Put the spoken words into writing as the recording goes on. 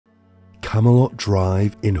Camelot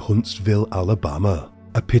Drive in Huntsville, Alabama,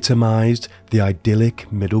 epitomized the idyllic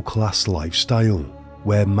middle-class lifestyle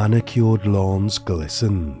where manicured lawns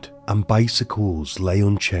glistened and bicycles lay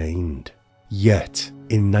unchained. Yet,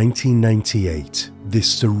 in 1998, this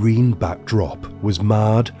serene backdrop was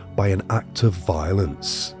marred by an act of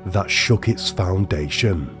violence that shook its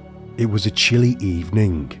foundation. It was a chilly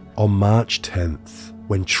evening on March 10th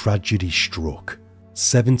when tragedy struck.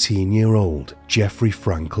 17-year-old Jeffrey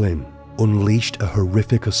Franklin unleashed a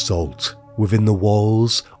horrific assault within the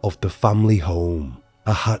walls of the family home.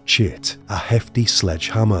 A hatchet, a hefty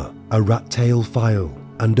sledgehammer, a rat-tail file,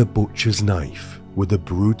 and a butcher's knife were the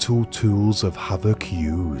brutal tools of havoc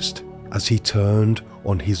used as he turned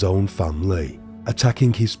on his own family,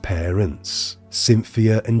 attacking his parents,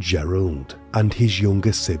 Cynthia and Gerald, and his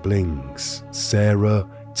younger siblings, Sarah,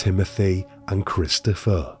 Timothy, and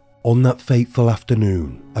Christopher. On that fateful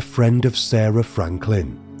afternoon, a friend of Sarah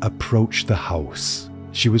Franklin approached the house.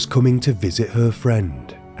 She was coming to visit her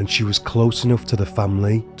friend, and she was close enough to the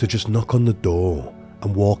family to just knock on the door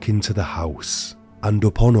and walk into the house. And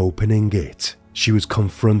upon opening it, she was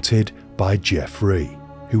confronted by Jeffrey,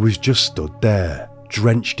 who was just stood there,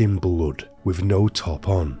 drenched in blood, with no top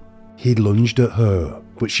on. He lunged at her,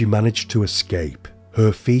 but she managed to escape,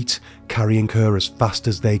 her feet carrying her as fast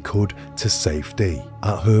as they could to safety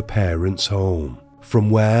at her parents' home, from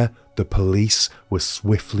where the police were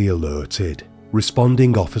swiftly alerted.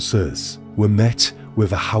 Responding officers were met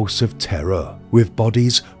with a house of terror, with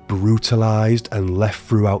bodies brutalized and left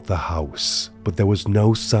throughout the house, but there was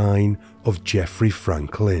no sign of Jeffrey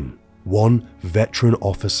Franklin. One veteran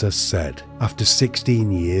officer said, "After 16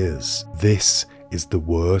 years, this is the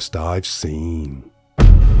worst I've seen."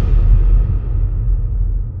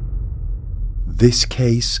 This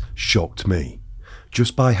case shocked me,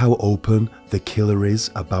 just by how open the killer is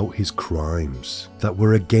about his crimes that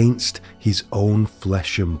were against his own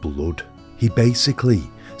flesh and blood. He basically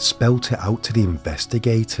spelt it out to the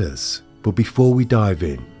investigators. But before we dive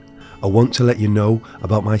in, I want to let you know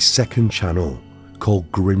about my second channel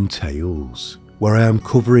called Grim Tales, where I am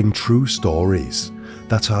covering true stories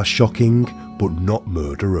that are shocking but not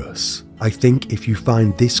murderous. I think if you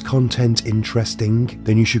find this content interesting,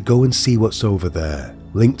 then you should go and see what's over there.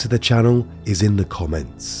 Link to the channel is in the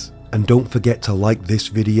comments. And don't forget to like this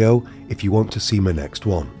video if you want to see my next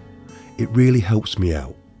one. It really helps me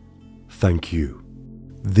out. Thank you.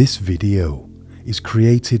 This video is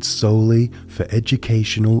created solely for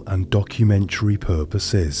educational and documentary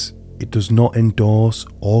purposes. It does not endorse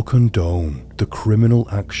or condone the criminal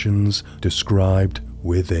actions described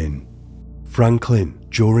within. Franklin,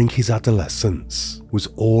 during his adolescence, was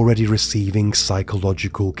already receiving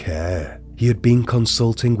psychological care. He had been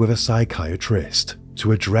consulting with a psychiatrist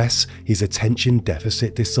to address his attention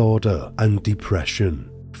deficit disorder and depression,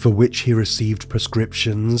 for which he received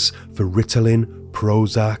prescriptions for Ritalin,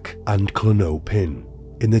 Prozac, and Klonopin.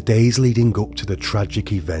 In the days leading up to the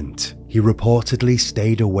tragic event, he reportedly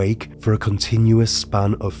stayed awake for a continuous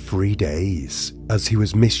span of 3 days, as he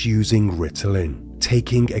was misusing Ritalin,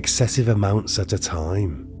 taking excessive amounts at a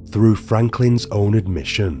time. Through Franklin's own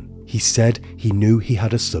admission, he said he knew he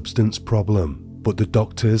had a substance problem, but the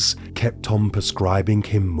doctors kept on prescribing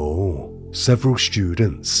him more. Several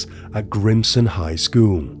students at Grimson High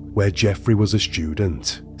School, where Jeffrey was a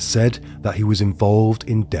student, said that he was involved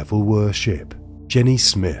in devil worship. Jenny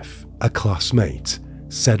Smith, a classmate,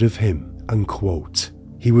 said of him, and quote,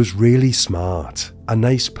 "He was really smart, a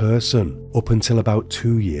nice person up until about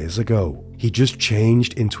 2 years ago. He just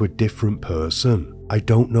changed into a different person. I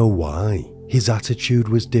don't know why. His attitude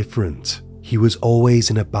was different. He was always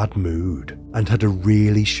in a bad mood and had a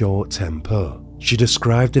really short temper." She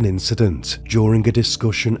described an incident during a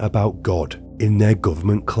discussion about God in their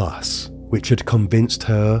government class, which had convinced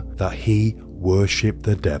her that he worshipped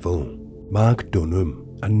the devil. Mark Dunham,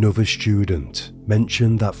 another student,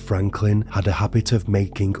 mentioned that Franklin had a habit of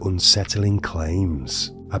making unsettling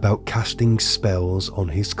claims about casting spells on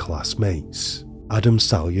his classmates. Adam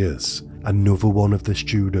Salyers, another one of the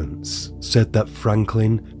students, said that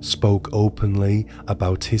Franklin spoke openly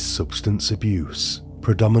about his substance abuse,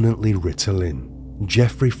 predominantly Ritalin.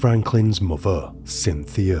 Jeffrey Franklin's mother,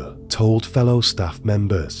 Cynthia, told fellow staff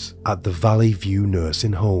members at the Valley View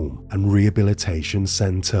Nursing Home and Rehabilitation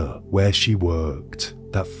Center where she worked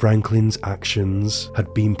that Franklin's actions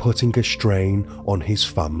had been putting a strain on his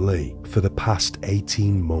family for the past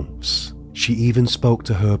 18 months. She even spoke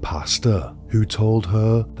to her pastor, who told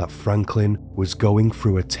her that Franklin was going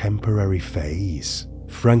through a temporary phase.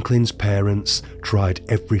 Franklin's parents tried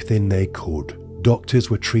everything they could. Doctors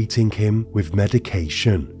were treating him with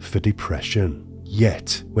medication for depression.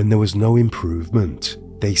 Yet, when there was no improvement,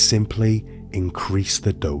 they simply increased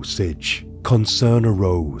the dosage. Concern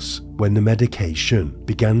arose when the medication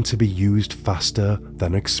began to be used faster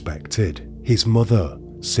than expected. His mother,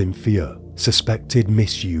 Cynthia, suspected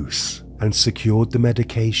misuse and secured the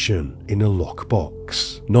medication in a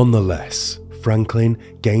lockbox. Nonetheless, Franklin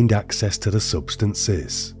gained access to the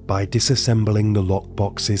substances by disassembling the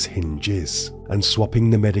lockbox's hinges and swapping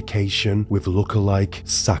the medication with look-alike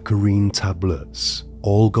saccharine tablets,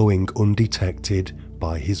 all going undetected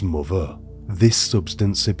by his mother. This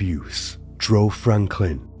substance abuse drove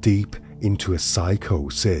Franklin deep into a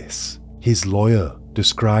psychosis. His lawyer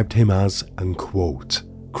described him as, and quote,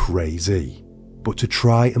 crazy. But to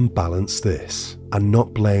try and balance this and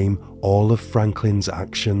not blame all of Franklin's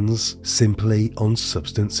actions simply on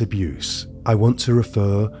substance abuse, I want to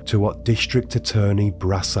refer to what District Attorney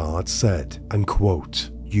Bazaar said, and quote,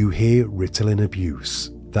 "You hear Ritalin abuse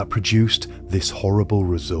that produced this horrible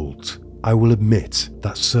result. I will admit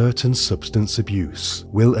that certain substance abuse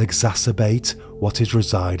will exacerbate what is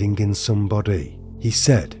residing in somebody." He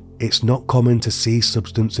said, "It's not common to see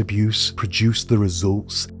substance abuse produce the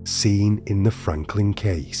results seen in the Franklin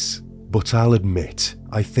case. But I'll admit,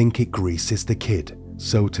 I think it greases the kid,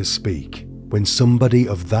 so to speak. When somebody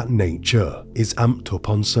of that nature is amped up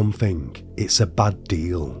on something, it's a bad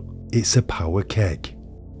deal. It's a power keg."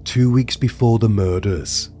 2 weeks before the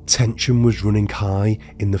murders, tension was running high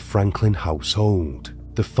in the Franklin household.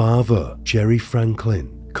 The father, Jerry Franklin,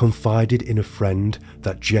 confided in a friend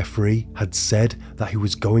that Jeffrey had said that he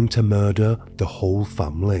was going to murder the whole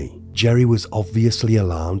family. Jerry was obviously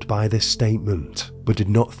alarmed by this statement, but did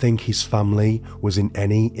not think his family was in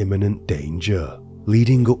any imminent danger.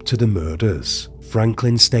 Leading up to the murders,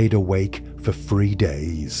 Franklin stayed awake for 3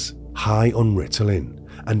 days, high on Ritalin,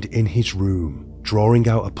 and in his room, drawing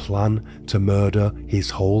out a plan to murder his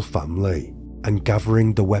whole family, and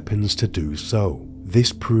gathering the weapons to do so.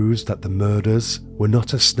 This proves that the murders were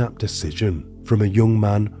not a snap decision from a young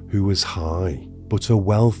man who was high, but a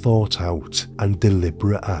well thought out and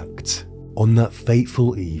deliberate act. On that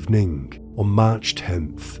fateful evening, on March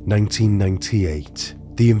 10th, 1998,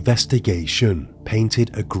 the investigation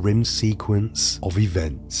painted a grim sequence of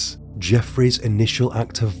events. Jeffrey's initial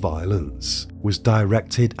act of violence was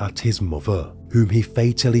directed at his mother, whom he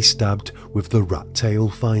fatally stabbed with the rat tail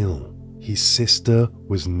file. His sister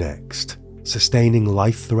was next, sustaining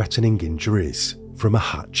life-threatening injuries from a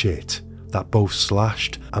hatchet that both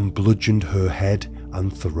slashed and bludgeoned her head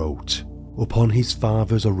and throat. Upon his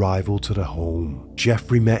father's arrival to the home,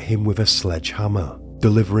 Jeffrey met him with a sledgehammer,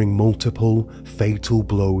 delivering multiple fatal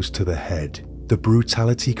blows to the head. The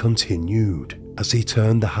brutality continued as he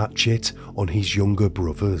turned the hatchet on his younger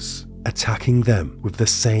brothers, attacking them with the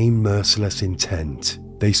same merciless intent.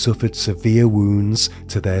 They suffered severe wounds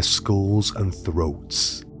to their skulls and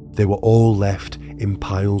throats. They were all left in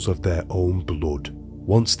piles of their own blood.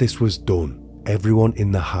 Once this was done, everyone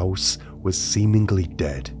in the house was seemingly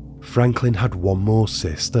dead. Franklin had one more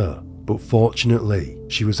sister, but fortunately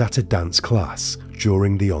she was at a dance class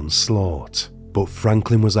during the onslaught. But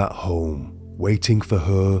Franklin was at home, waiting for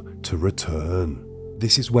her to return.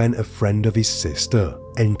 This is when a friend of his sister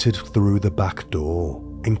entered through the back door,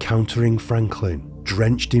 encountering Franklin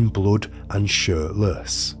drenched in blood and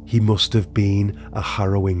shirtless. He must have been a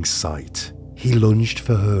harrowing sight. He lunged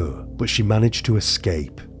for her, but she managed to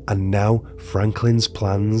escape, and now Franklin's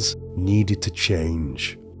plans needed to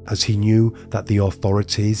change, as he knew that the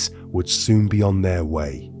authorities would soon be on their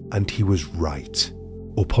way, and he was right.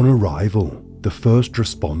 Upon arrival, the first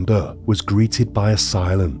responder was greeted by a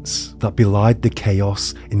silence that belied the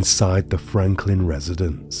chaos inside the Franklin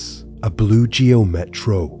residence. A blue Geo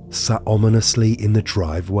Metro sat ominously in the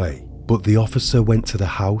driveway, but the officer went to the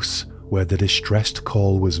house where the distressed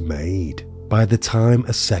call was made. By the time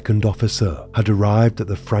a second officer had arrived at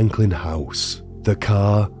the Franklin house, the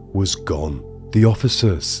car was gone. The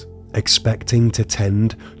officers, expecting to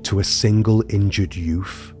tend to a single injured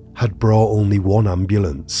youth, had brought only one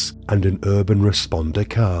ambulance and an urban responder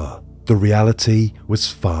car. The reality was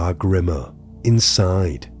far grimmer.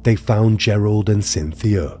 Inside, they found Gerald and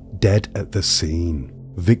Cynthia dead at the scene,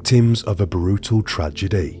 victims of a brutal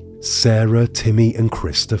tragedy. Sarah, Timmy and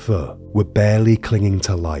Christopher were barely clinging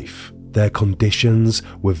to life. Their conditions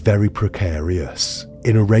were very precarious.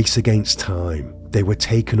 In a race against time, they were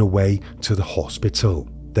taken away to the hospital,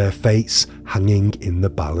 their fates hanging in the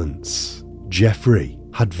balance. Jeffrey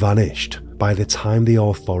had vanished by the time the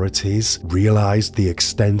authorities realized the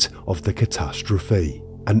extent of the catastrophe.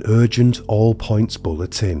 An urgent all-points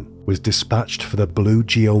bulletin was dispatched for the blue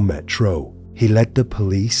Geo Metro. He led the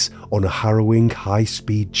police on a harrowing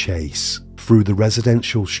high-speed chase through the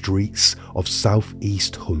residential streets of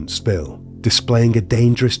southeast Huntsville. displaying a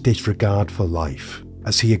dangerous disregard for life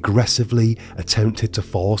as he aggressively attempted to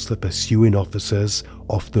force the pursuing officers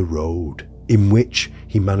off the road, in which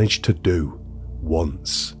he managed to do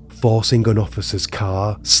once, forcing an officer's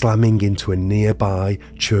car slamming into a nearby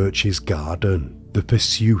church's garden. The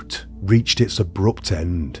pursuit reached its abrupt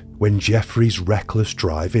end when Jeffrey's reckless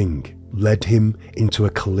driving led him into a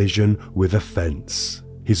collision with a fence.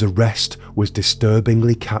 His arrest was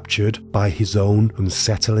disturbingly captured by his own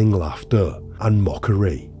unsettling laughter and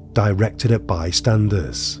mockery directed at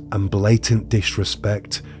bystanders and blatant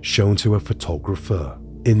disrespect shown to a photographer.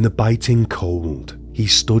 In the biting cold, he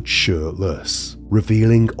stood shirtless,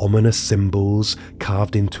 revealing ominous symbols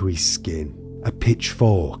carved into his skin, a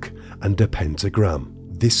pitchfork and a pentagram.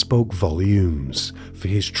 This spoke volumes for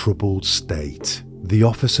his troubled state. The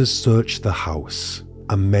officers searched the house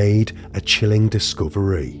and made a chilling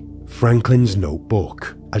discovery. Franklin's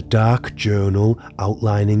notebook, a dark journal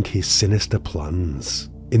outlining his sinister plans.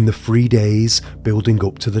 In the 3 days building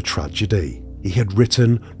up to the tragedy, he had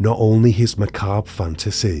written not only his macabre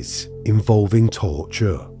fantasies involving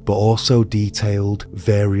torture, but also detailed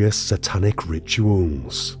various satanic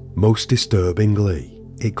rituals. Most disturbingly,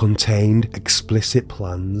 it contained explicit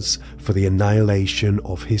plans for the annihilation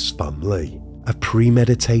of his family, a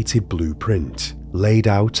premeditated blueprint laid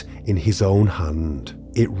out in his own hand.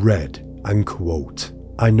 It read, and quote,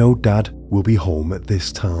 "I know Dad will be home at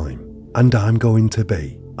this time, and I'm going to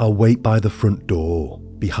be. I'll wait by the front door,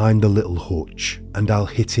 behind the little hutch, and I'll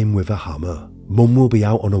hit him with a hammer. Mum will be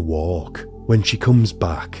out on a walk. When she comes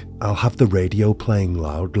back, I'll have the radio playing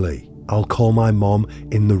loudly. I'll call my mom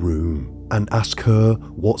in the room and ask her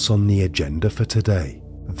what's on the agenda for today.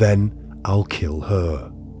 Then I'll kill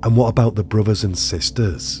her. And what about the brothers and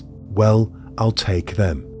sisters? Well, I'll take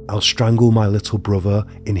them. I'll strangle my little brother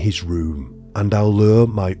in his room, and I'll lure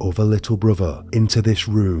my other little brother into this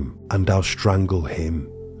room, and I'll strangle him.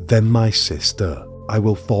 Then my sister, I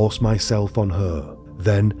will force myself on her.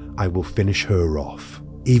 Then I will finish her off.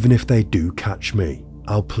 Even if they do catch me,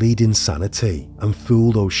 I'll plead insanity and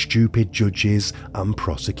fool those stupid judges and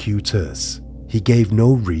prosecutors." He gave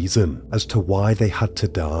no reason as to why they had to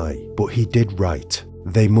die, but he did write,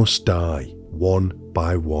 "They must die, one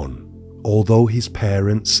by one." Although his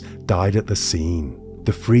parents died at the scene,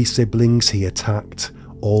 the 3 siblings he attacked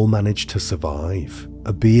all managed to survive,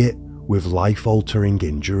 albeit with life-altering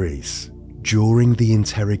injuries. During the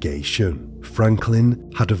interrogation,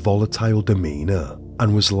 Franklin had a volatile demeanour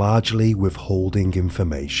and was largely withholding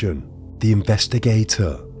information. The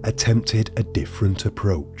investigator attempted a different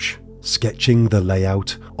approach, sketching the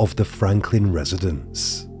layout of the Franklin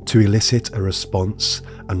residence to elicit a response,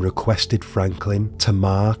 and requested Franklin to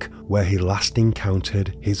mark where he last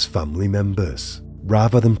encountered his family members.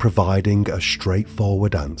 Rather than providing a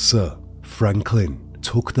straightforward answer, Franklin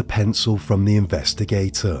took the pencil from the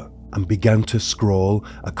investigator and began to scrawl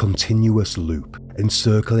a continuous loop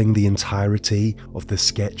encircling the entirety of the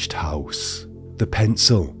sketched house. The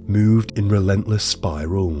pencil moved in relentless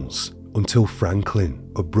spirals until Franklin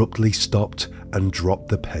abruptly stopped and dropped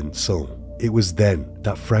the pencil. It was then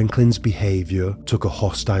that Franklin's behaviour took a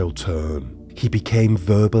hostile turn. He became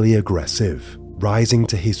verbally aggressive, rising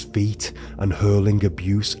to his feet and hurling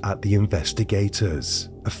abuse at the investigators,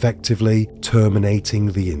 effectively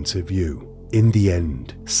terminating the interview. In the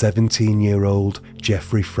end, 17-year-old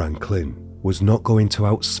Jeffrey Franklin was not going to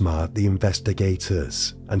outsmart the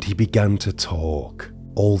investigators, and he began to talk.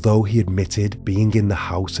 Although he admitted being in the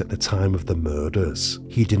house at the time of the murders,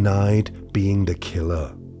 he denied being the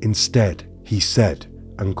killer. Instead, he said,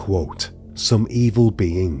 and quote, "Some evil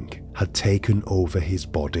being had taken over his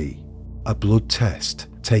body." A blood test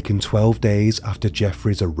taken 12 days after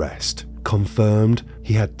Jeffrey's arrest confirmed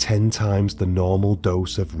he had 10 times the normal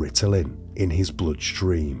dose of Ritalin in his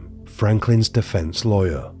bloodstream. Franklin's defense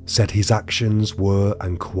lawyer said his actions were,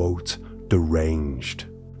 and quote, "deranged."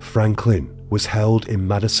 Franklin was held in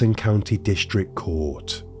Madison County District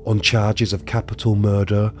Court on charges of capital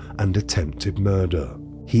murder and attempted murder.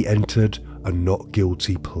 He entered a not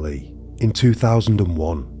guilty plea. In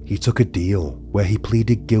 2001, he took a deal where he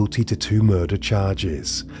pleaded guilty to 2 murder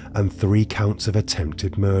charges and 3 counts of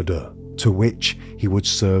attempted murder, to which he would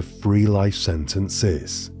serve 3 life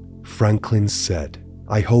sentences. Franklin said,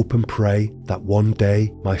 "I hope and pray that one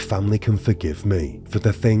day my family can forgive me for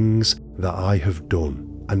the things that I have done,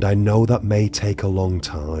 and I know that may take a long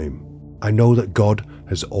time. I know that God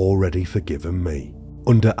has already forgiven me."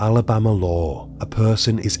 Under Alabama law, a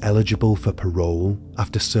person is eligible for parole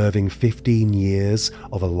after serving 15 years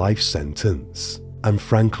of a life sentence, and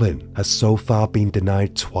Franklin has so far been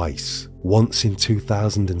denied twice, once in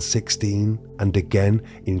 2016 and again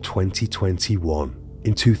in 2021.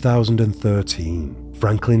 In 2013,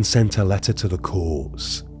 Franklin sent a letter to the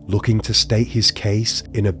courts looking to state his case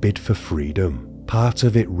in a bid for freedom. Part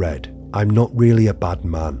of it read, "I'm not really a bad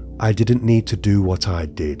man. I didn't need to do what I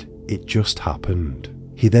did. It just happened."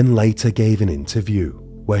 He then later gave an interview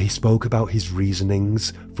where he spoke about his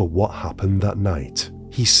reasonings for what happened that night.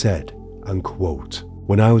 He said, and quote,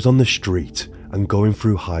 "When I was on the street and going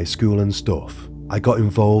through high school and stuff, I got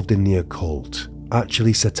involved in the occult,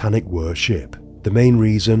 actually satanic worship. The main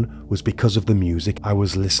reason was because of the music I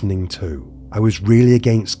was listening to. I was really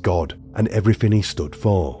against God and everything he stood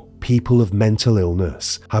for. People of mental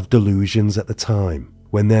illness have delusions at the time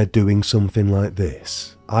when they're doing something like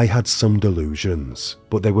this. I had some delusions,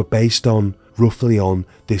 but they were based on, roughly on,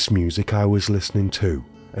 this music I was listening to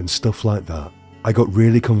and stuff like that. I got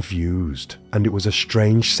really confused and it was a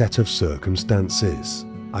strange set of circumstances.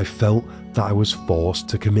 I felt that I was forced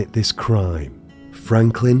to commit this crime."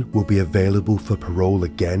 Franklin will be available for parole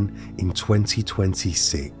again in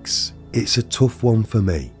 2026. It's a tough one for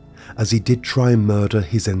me, as he did try and murder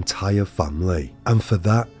his entire family, and for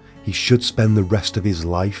that he should spend the rest of his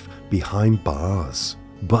life behind bars.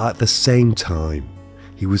 But at the same time,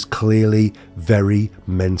 he was clearly very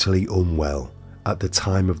mentally unwell at the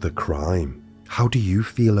time of the crime. How do you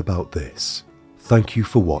feel about this? Thank you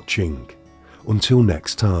for watching. Until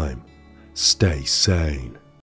next time, stay sane.